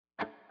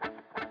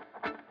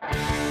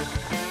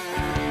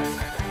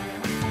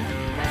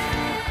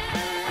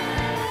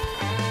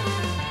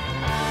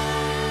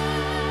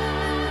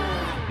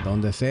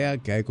donde sea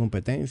que hay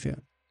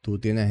competencia, tú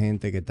tienes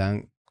gente que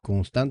están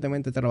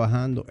constantemente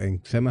trabajando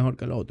en ser mejor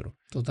que el otro.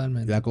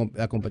 Totalmente.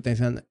 La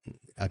competencia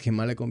a quien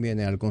más le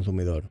conviene es al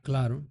consumidor.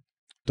 Claro.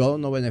 Todos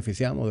nos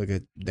beneficiamos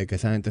de que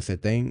esa gente se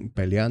estén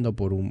peleando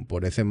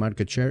por ese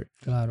market share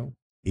Claro.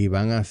 y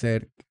van a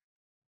hacer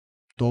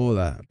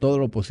todo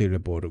lo posible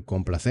por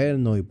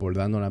complacernos y por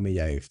darnos la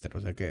milla extra.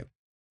 O sea que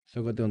eso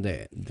es cuestión Sí,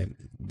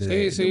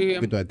 de un sí,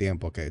 poquito de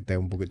tiempo que esté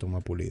un poquito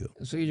más pulido.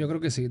 sí, yo creo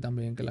que sí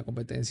también, que la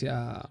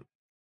competencia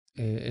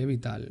es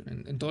vital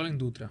en toda la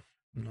industria.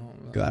 No,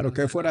 Claro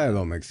que fuera de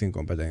Domex sin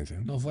competencia.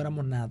 no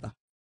fuéramos nada.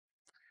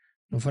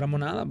 No fuéramos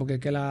nada, porque es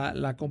que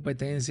la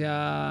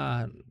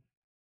competencia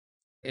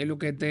es lo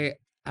que te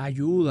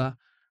ayuda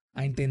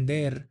a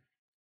entender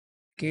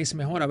qué es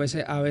mejor. A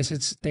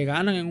veces te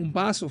ganan en un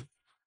paso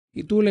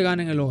y tú le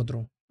ganas en el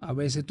otro. A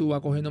veces tú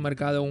vas cogiendo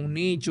mercado en un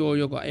nicho,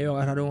 ellos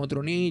agarraron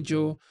otro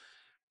nicho,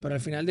 pero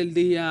al final del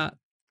día,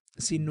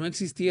 si no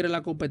existiera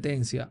la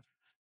competencia,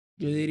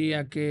 yo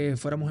diría que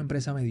fuéramos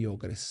empresas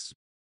mediocres.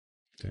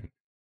 Sí.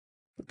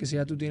 Porque si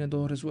ya tú tienes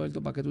todo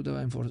resuelto, ¿para qué tú te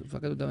vas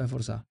 ¿para qué tú te vas a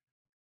esforzar?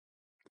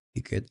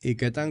 Y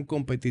qué tan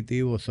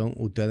competitivos son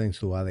ustedes en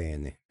su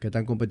ADN? ¿Qué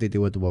tan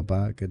competitivo es tu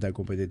papá? ¿Qué tan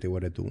competitivo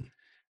eres tú?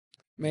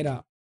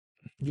 Mira,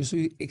 yo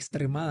soy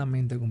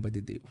extremadamente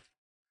competitivo.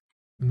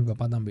 Mi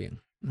papá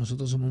también.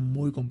 Nosotros somos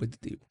muy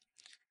competitivos.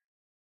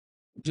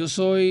 Yo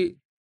soy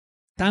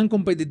tan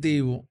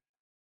competitivo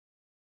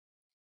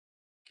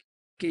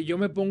que yo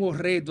me pongo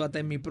reto hasta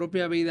en mi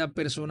propia vida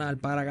personal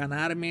para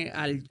ganarme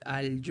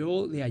al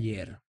yo de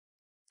ayer.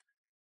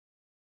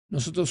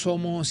 Nosotros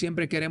somos,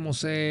 siempre queremos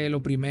ser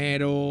lo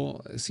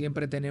primero,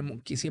 siempre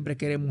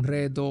queremos un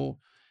reto.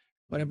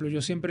 Por ejemplo,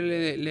 yo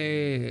siempre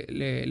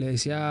le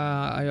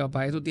decía a mi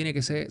papá, esto tiene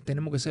que ser,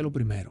 tenemos que ser lo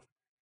primero.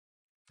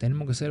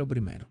 Tenemos que ser lo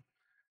primero.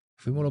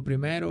 Fuimos lo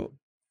primero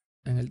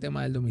en el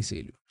tema del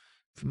domicilio.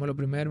 Fuimos lo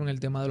primero en el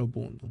tema de los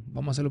puntos.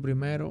 Vamos a hacer lo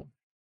primero,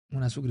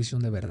 una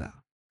suscripción de verdad.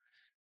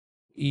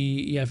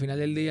 Y al final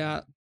del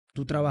día,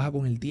 tú trabajas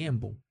con el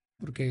tiempo,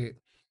 porque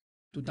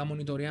tú estás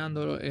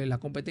monitoreando la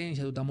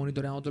competencia, tú estás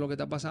monitoreando todo lo que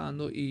está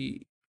pasando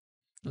y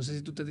no sé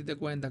si tú te diste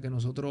cuenta que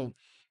nosotros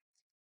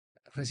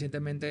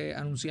recientemente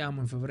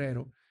anunciamos en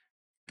febrero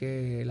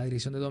que la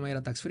dirección de dominio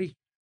era tax free.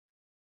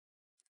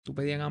 Tú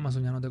pedías en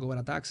Amazon, ya no te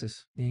cobra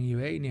taxes, ni en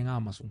eBay ni en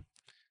Amazon.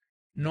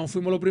 No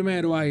fuimos los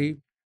primeros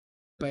ahí,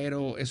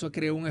 pero eso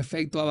creó un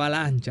efecto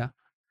avalancha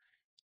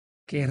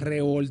que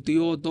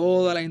revolteó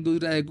toda la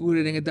industria de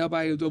courier en este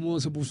país y todo el mundo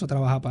se puso a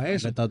trabajar para Ahora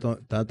eso. está todo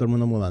el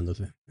mundo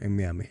mudándose en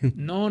Miami.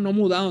 No, no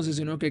mudándose,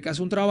 sino que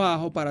hace un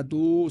trabajo para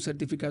tú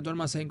certificar tu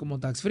almacén como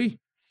tax free.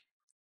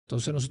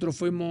 Entonces nosotros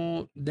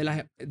fuimos de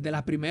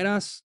las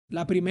primeras,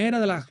 la primera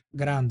de las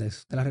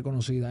grandes, de las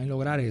reconocidas en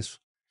lograr eso.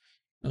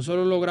 No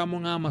solo lo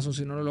logramos en Amazon,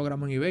 sino lo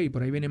logramos en eBay,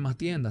 por ahí vienen más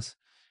tiendas.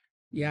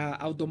 Y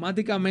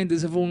automáticamente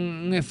ese fue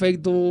un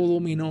efecto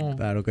dominó.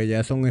 Claro que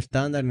ya son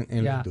estándar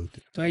en la Ya.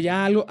 industria. Entonces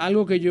ya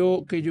algo que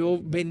yo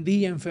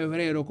vendía en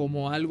febrero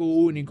como algo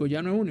único,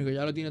 ya no es único,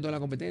 ya lo tiene toda la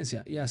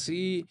competencia. Y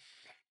así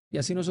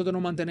nosotros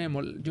nos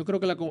mantenemos. Yo creo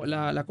que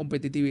la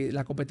competitividad,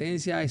 la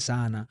competencia es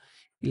sana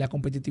y la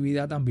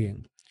competitividad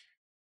también.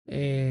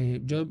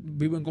 Yo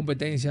vivo en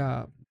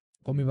competencia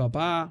con mi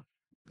papá,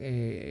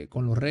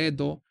 con los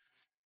retos.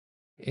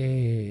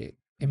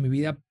 En mi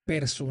vida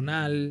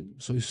personal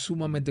soy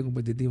sumamente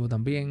competitivo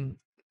también.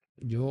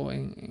 Yo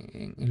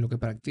en lo que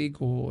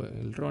practico,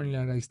 el running a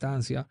larga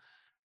distancia,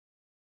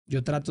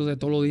 yo trato de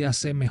todos los días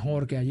ser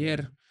mejor que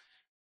ayer.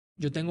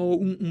 Yo tengo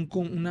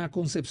una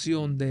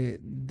concepción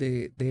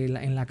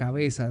en la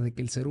cabeza de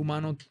que el ser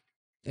humano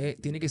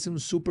tiene que ser un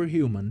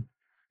superhuman.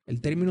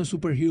 El término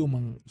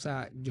superhuman, o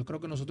sea, yo creo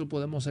que nosotros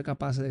podemos ser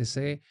capaces de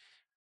ser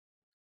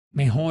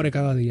mejores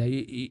cada día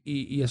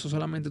y eso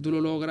solamente tú lo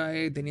logras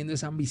teniendo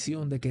esa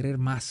ambición de querer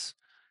más.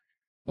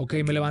 Ok,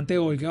 me levanté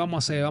hoy, ¿qué vamos a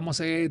hacer? Vamos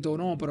a hacer esto,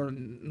 no, pero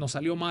nos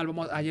salió mal,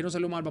 ayer nos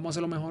salió mal, vamos a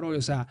hacerlo mejor hoy.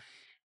 O sea,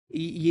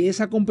 y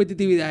esa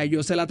competitividad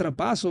yo se la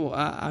traspaso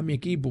a mi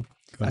equipo.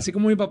 Así Claro.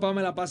 como mi papá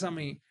me la pasa a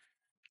mí,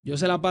 yo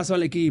se la paso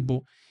al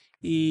equipo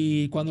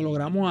y cuando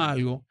logramos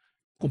algo,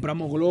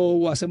 compramos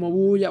globos, hacemos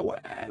bulla,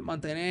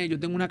 mantener, yo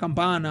tengo una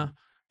campana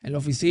en la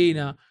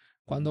oficina,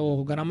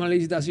 cuando ganamos la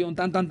licitación,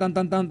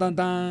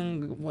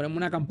 ponemos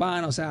una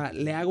campana, o sea,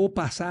 le hago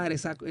pasar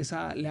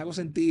le hago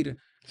sentir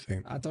Sí.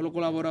 a todos los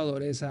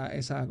colaboradores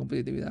esa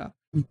competitividad.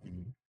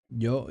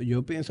 Yo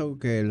pienso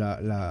que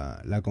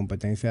la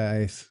competencia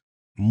es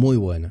muy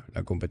buena.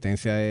 La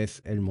competencia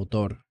es el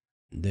motor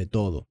de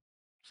todo.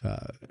 O sea,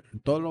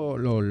 todos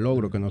los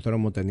logros que nosotros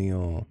hemos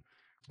tenido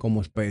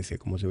como especie,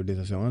 como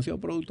civilización, han sido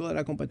producto de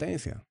la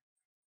competencia.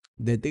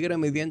 De tigres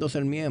midiéndose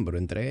el miembro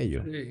entre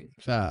ellos. Sí,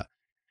 O sea,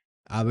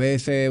 a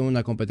veces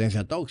una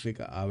competencia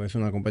tóxica, a veces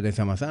una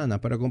competencia más sana,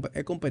 pero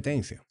es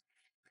competencia.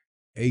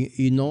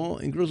 Y no,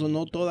 incluso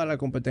no toda la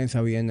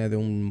competencia viene de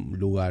un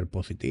lugar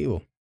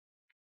positivo.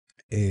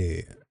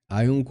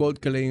 Hay un quote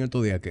que leí en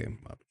estos días que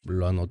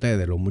lo anoté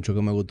de lo mucho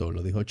que me gustó.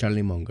 Lo dijo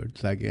Charlie Munger.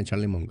 ¿Sabes quién es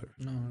Charlie Munger?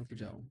 no, no lo he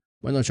escuchado.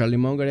 Bueno, Charlie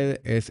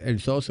Munger es el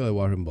socio de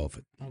Warren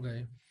Buffett. Ok,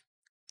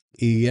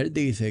 Y él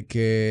dice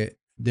que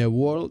The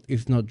world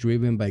is not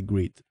driven by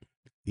greed,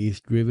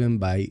 it's driven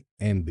by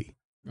envy.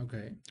 Ok.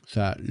 O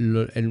sea,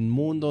 el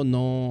mundo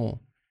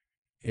no,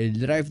 el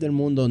drive del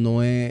mundo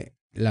no es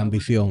la La,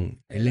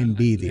 ambición, es la la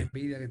envidia.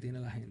 envidia que tiene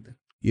la gente.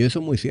 Y eso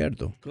es muy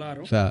cierto. O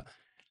Claro. sea,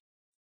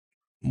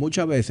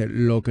 muchas veces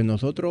lo que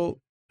nosotros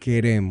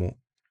queremos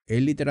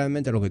es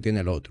literalmente lo que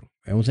tiene el otro.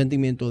 Es un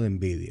sentimiento de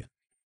envidia.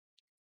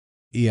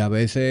 Y a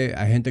veces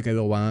hay gente que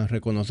lo van a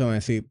reconocer, van a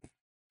decir,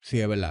 sí,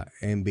 es verdad,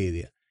 es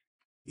envidia.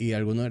 Y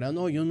algunos dirán,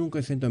 no, yo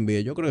nunca siento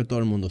envidia. Yo creo que todo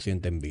el mundo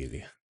siente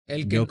envidia.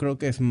 El Yo que... creo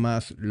que es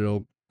más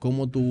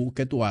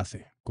qué tú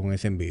haces con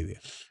esa envidia.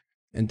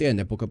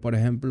 ¿Entiendes? Porque, por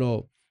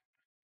ejemplo,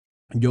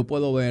 yo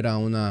puedo ver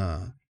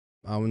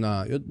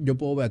yo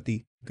puedo ver a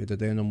ti, que te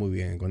está yendo muy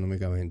bien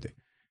económicamente,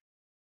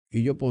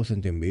 y yo puedo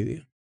sentir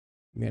envidia.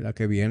 Mira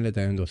qué bien le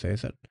está yendo a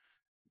César.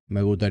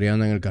 Me gustaría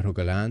andar en el carro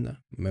que él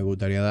anda. Me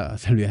gustaría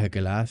hacer el viaje que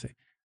él hace.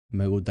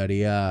 Me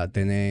gustaría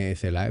tener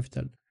ese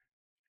lifestyle.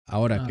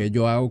 Ahora, ¿qué Claro,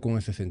 yo hago con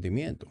ese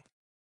sentimiento?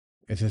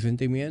 Ese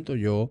sentimiento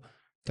yo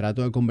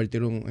trato de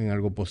convertirlo en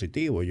algo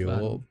positivo.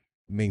 claro. Yo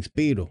me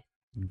inspiro.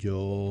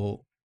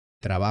 Yo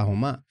trabajo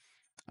más.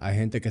 Hay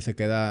gente que se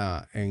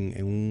queda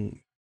en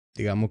un,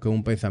 digamos que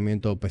un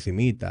pensamiento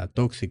pesimista,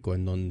 tóxico,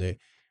 en donde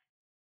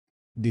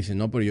dice,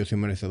 no, pero yo soy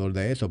merecedor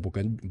de eso. Por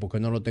qué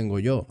no lo tengo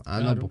yo? Ah,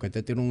 no, Claro, porque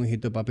te tiene un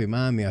hijito de papi y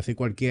mami, así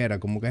cualquiera.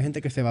 Como que hay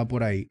gente que se va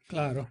por ahí,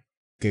 claro.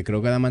 que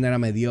creo que es la manera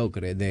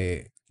mediocre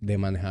de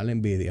manejar la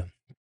envidia.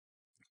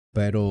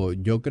 Pero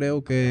yo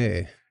creo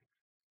que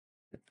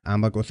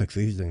ambas cosas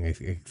existen.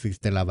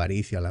 Existe la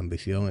avaricia, la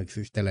ambición,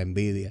 existe la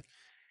envidia.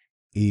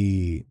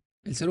 Y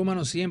El ser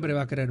humano siempre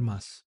va a querer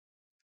más.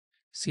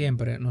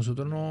 Siempre.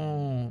 Nosotros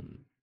no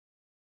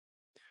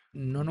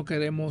nos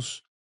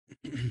queremos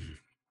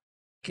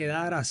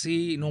quedar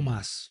así, no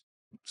más.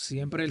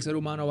 Siempre el ser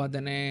humano va a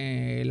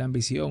tener la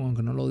ambición,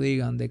 aunque no lo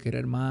digan, de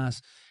querer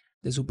más,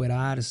 de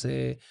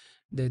superarse,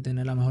 de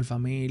tener la mejor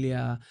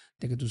familia,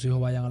 de que tus hijos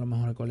vayan a los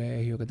mejores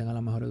colegios, que tengan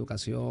la mejor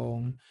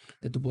educación,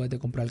 de tú poderte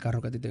comprar el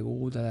carro que a ti te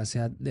gusta,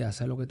 de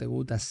hacer lo que te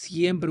gusta.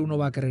 Siempre uno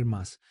va a querer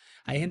más.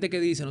 Hay gente que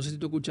dice, no sé si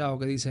tú has escuchado,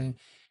 que dicen,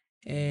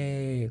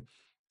 eh,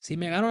 si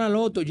me gano la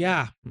loto,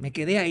 ya, me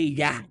quedé ahí,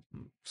 ya.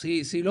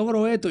 Si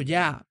logro esto,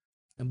 ya.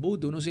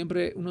 Embuste,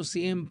 uno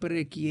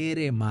siempre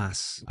quiere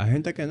más. hay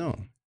gente que no.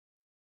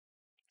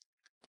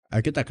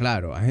 Hay que estar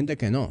claro, hay gente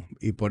que no.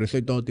 Y por eso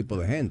hay todo tipo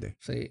de gente.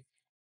 Sí,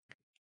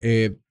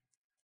 Eh,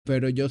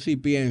 pero yo sí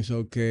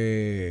pienso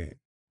que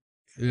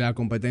la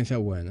competencia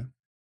es buena.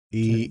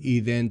 sí,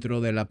 Y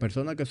dentro de las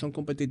personas que son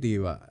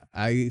competitivas,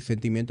 hay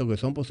sentimientos que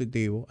son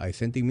positivos, hay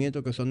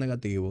sentimientos que son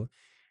negativos.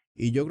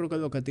 Y yo creo que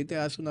lo que a ti te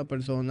hace una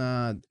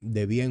persona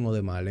de bien o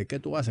de mal es que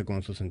tú haces con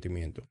esos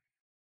sentimientos.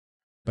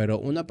 Pero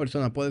una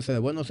persona puede ser de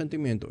buenos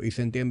sentimientos y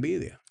sentir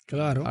envidia.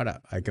 claro,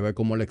 Ahora, hay que ver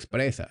cómo le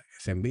expresa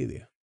esa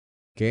envidia.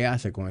 ¿Qué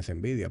hace con esa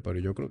envidia? Pero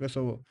yo creo que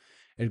eso,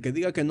 el que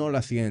diga que no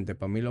la siente,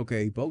 para mí lo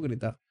que es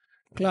hipócrita.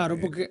 claro, eh,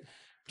 porque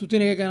tú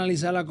tienes que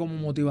canalizarla como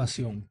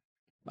motivación.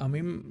 A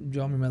mí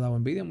me ha dado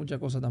envidia muchas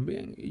cosas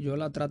también y yo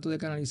la trato de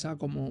canalizar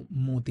como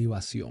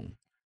motivación.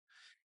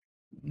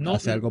 No,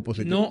 hace algo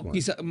positivo no, con eso.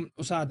 quizá,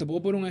 o sea, te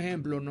puedo poner un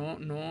ejemplo, no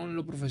en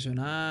lo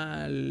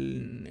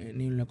profesional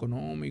ni en lo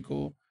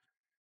económico.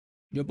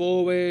 Yo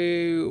puedo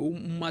ver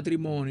un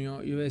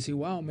matrimonio y voy a decir,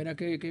 wow, mira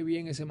qué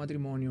bien ese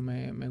matrimonio.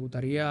 Me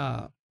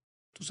gustaría,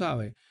 tú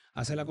sabes,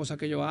 hacer las cosas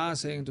que ellos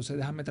hacen. Entonces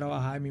déjame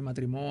trabajar en mi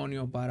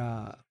matrimonio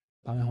para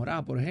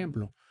mejorar, por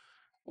ejemplo.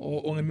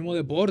 O en el mismo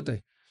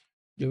deporte.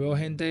 Yo veo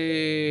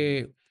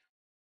gente,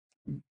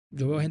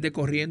 yo veo gente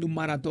corriendo un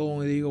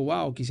maratón y digo,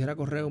 wow, quisiera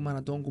correr un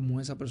maratón como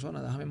esa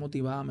persona. Déjame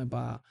motivarme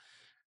para...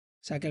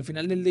 O sea, que al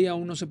final del día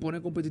uno se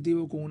pone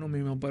competitivo con uno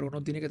mismo, pero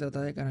uno tiene que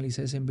tratar de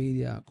canalizar esa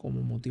envidia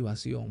como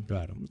motivación.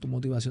 Claro. Tu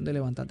motivación de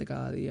levantarte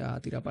cada día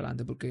a tirar para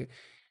adelante, porque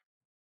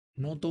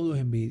no todo es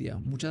envidia.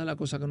 Muchas de las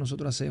cosas que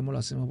nosotros hacemos,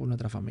 las hacemos por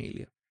nuestra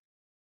familia.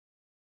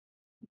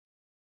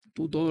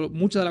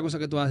 Muchas de las cosas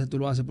que tú haces, tú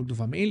lo haces por tu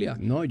familia,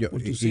 No,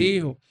 por tus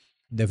hijos.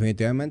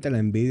 definitivamente la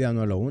envidia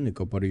no es lo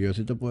único, pero yo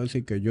sí te puedo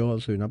decir que yo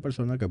soy una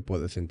persona que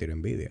puede sentir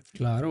envidia.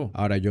 Claro.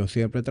 Ahora, yo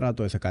siempre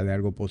trato de sacarle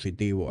algo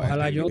positivo a esa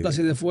Ojalá yo esté envidia.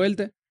 así de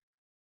fuerte.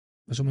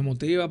 Eso me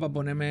motiva para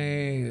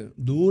ponerme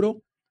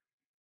duro.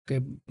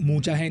 Que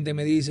mucha gente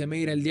me dice,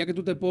 mira, el día que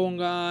tú te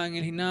pongas en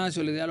el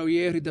gimnasio, le dé a los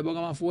hierros y te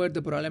pongas más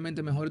fuerte,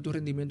 probablemente mejore tu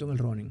rendimiento en el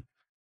running.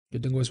 Yo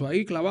tengo eso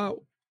ahí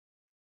clavado.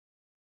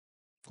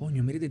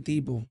 Coño, mire este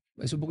tipo.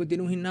 Eso porque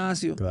tiene un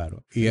gimnasio.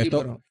 Claro. Sí,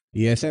 pero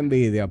Y esa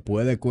envidia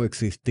puede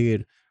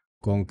coexistir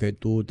con que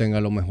tú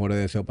tengas los mejores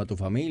deseos para tu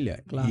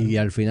familia. Y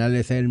claro, al final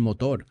ese es el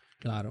motor.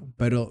 claro,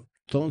 Pero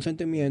son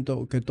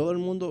sentimientos que todo el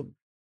mundo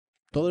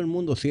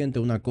siente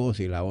una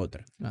cosa y la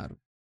otra. claro.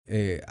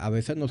 A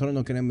veces nosotros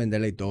nos quieren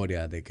vender la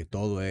historia de que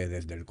todo es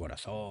desde el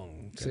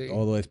corazón, que Sí,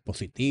 todo es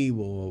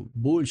positivo.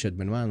 Bullshit,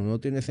 mi hermano. Uno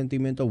tiene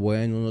sentimientos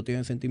buenos, uno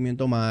tiene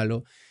sentimientos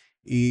malos.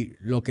 Y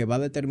lo que va a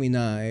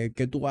determinar es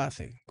qué tú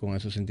haces con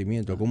esos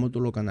sentimientos, claro. cómo tú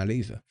lo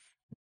canalizas.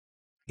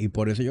 Y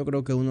por eso yo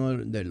creo que uno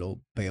de los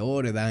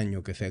peores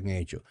daños que se han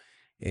hecho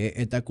es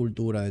esta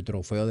cultura de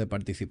trofeo de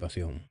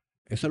participación.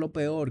 Eso es lo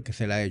peor que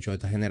se le ha hecho a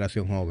esta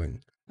generación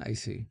joven. Ahí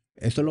sí.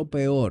 Eso es lo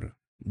peor.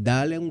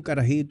 Dale a un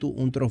carajito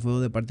un trofeo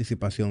de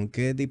participación.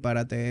 ¿Qué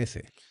disparate es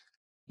ese?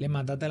 Le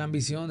mataste la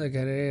ambición de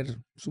querer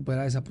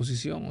superar esa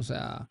posición. O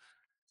sea,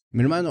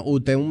 Mi hermano,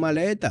 usted es un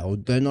maleta,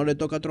 usted no le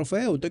toca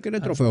trofeo, usted quiere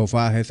ah, trofeo,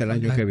 fájese el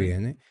año que fájate.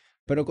 viene.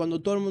 Pero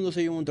cuando todo el mundo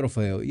se lleva un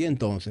trofeo, y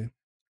entonces,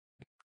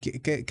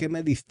 ¿qué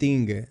me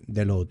distingue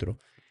del otro?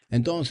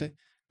 Entonces,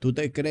 tú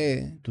te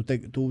crees, tú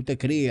te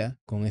crías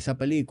con esa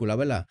película,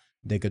 ¿verdad?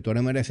 De que tú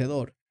eres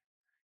merecedor.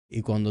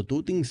 Y cuando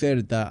tú te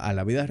insertas a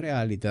la vida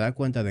real y te das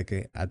cuenta de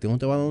que a ti no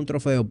te van a dar un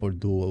trofeo por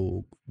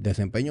tu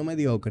desempeño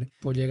mediocre,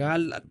 Por llegar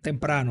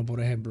temprano,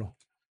 por ejemplo.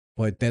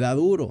 pues te da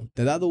duro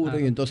y Claro.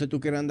 entonces tú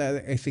quieres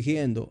andar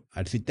exigiendo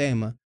al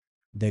sistema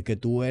de que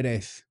tú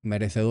eres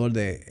merecedor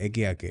de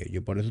X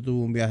aquello. Por eso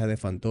tuve un viaje de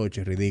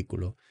fantoche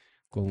ridículo,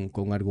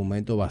 con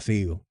argumento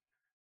vacío,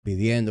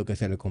 pidiendo que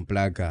se le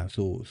complazca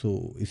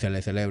y se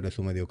le celebre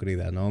su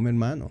mediocridad. No, mi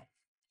hermano.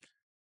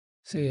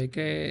 Sí, es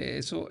que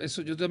eso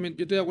yo también,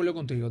 yo estoy de acuerdo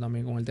contigo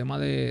también con el tema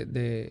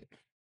de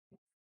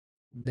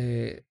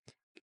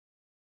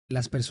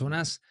las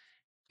personas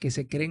que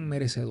se creen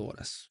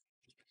merecedoras.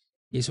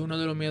 Y eso es uno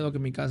de los miedos que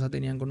en mi casa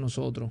tenían con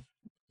nosotros,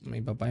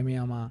 mi papá y mi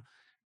mamá.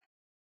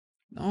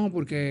 No,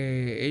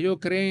 porque ellos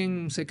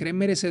se creen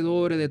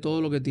merecedores de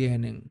todo lo que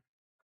tienen.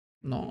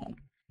 No,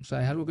 o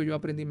sea, es algo que yo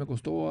aprendí, me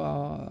costó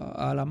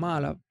a la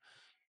mala.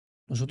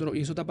 Nosotros, y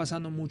eso está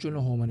pasando mucho en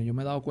los jóvenes. Yo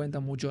me he dado cuenta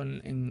mucho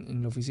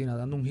en la oficina,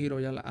 dando un giro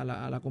ya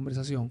a la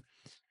conversación,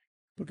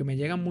 porque me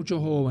llegan muchos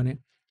jóvenes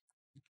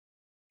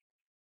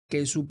que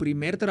en su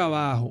primer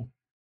trabajo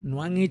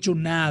no han hecho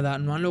nada,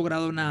 no han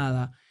logrado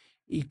nada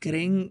y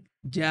creen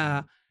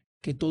ya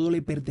que todo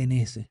le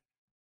pertenece.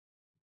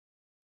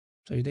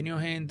 O sea, yo he tenido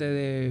gente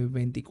de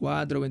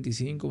 24,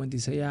 25,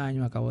 26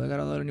 años, acabo de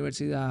graduar de la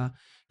universidad,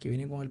 que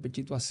vienen con el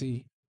pechito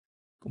así,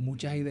 con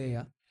muchas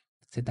ideas,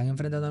 se están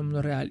enfrentando al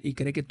mundo real y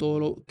creen que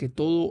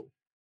todo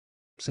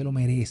se lo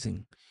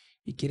merecen.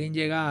 Y quieren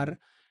llegar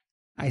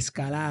a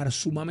escalar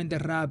sumamente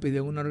rápido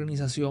en una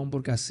organización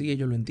porque así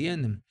ellos lo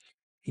entienden.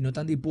 Y no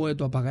están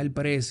dispuestos a pagar el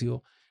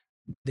precio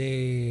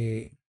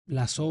de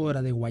las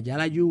horas, de guayar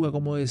la yuga,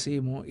 como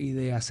decimos, y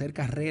de hacer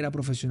carrera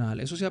profesional.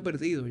 Eso se ha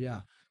perdido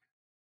ya.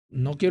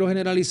 No quiero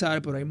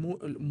generalizar, pero hay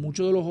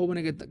muchos de los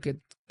jóvenes que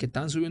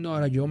están subiendo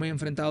ahora. Yo me he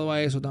enfrentado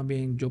a eso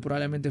también. Yo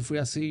probablemente fui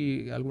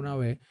así alguna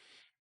vez.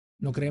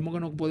 No creemos que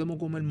no podemos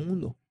comer el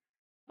mundo.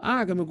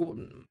 Ah,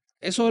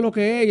 eso es lo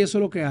que es y eso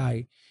es lo que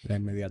hay. La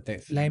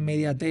inmediatez. La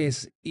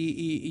inmediatez.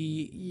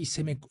 Y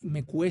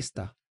me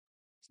cuesta.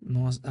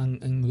 No,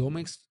 en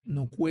Domex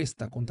no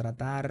cuesta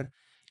contratar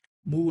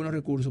muy buenos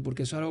recursos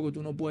porque eso es algo que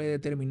tú no puedes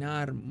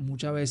determinar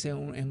muchas veces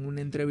en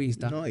una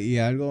entrevista. No, y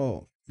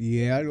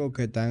es algo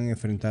que están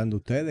enfrentando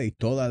ustedes y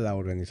todas las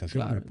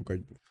organizaciones, Claro,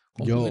 porque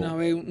cuando tú vienes a yo,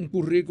 ver un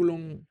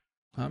currículum,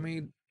 a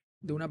mí,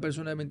 de una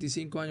persona de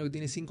 25 años que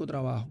tiene 5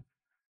 trabajos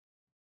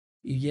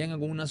y llega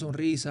con una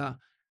sonrisa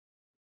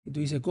y tú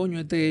dices, coño,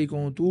 y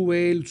cuando tú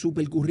ves el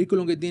super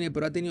currículum que tiene,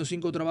 pero ha tenido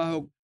 5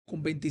 trabajos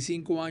con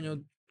 25 años,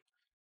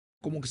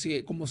 como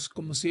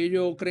si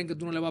ellos creen que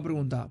tú no le vas a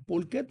preguntar,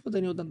 ¿por qué tú has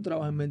tenido tanto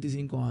trabajo en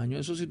 25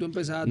 años? Eso si tú no,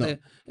 empezaste,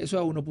 eso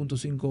a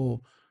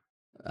 1.5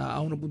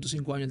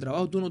 años de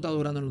trabajo, tú no estás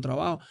durando en el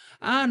trabajo.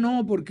 Ah,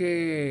 no,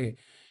 porque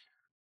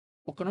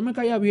no me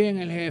caía bien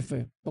el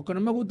jefe, porque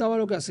no me gustaba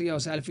lo que hacía. O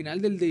sea, al final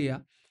del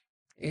día,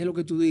 es lo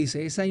que tú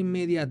dices, esa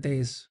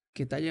inmediatez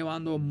que está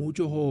llevando a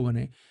muchos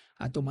jóvenes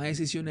a tomar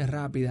decisiones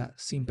rápidas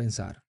sin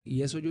pensar.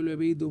 Y eso yo lo he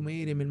visto,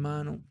 mire, mi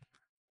hermano,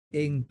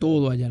 en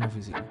todo allá en la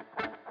oficina.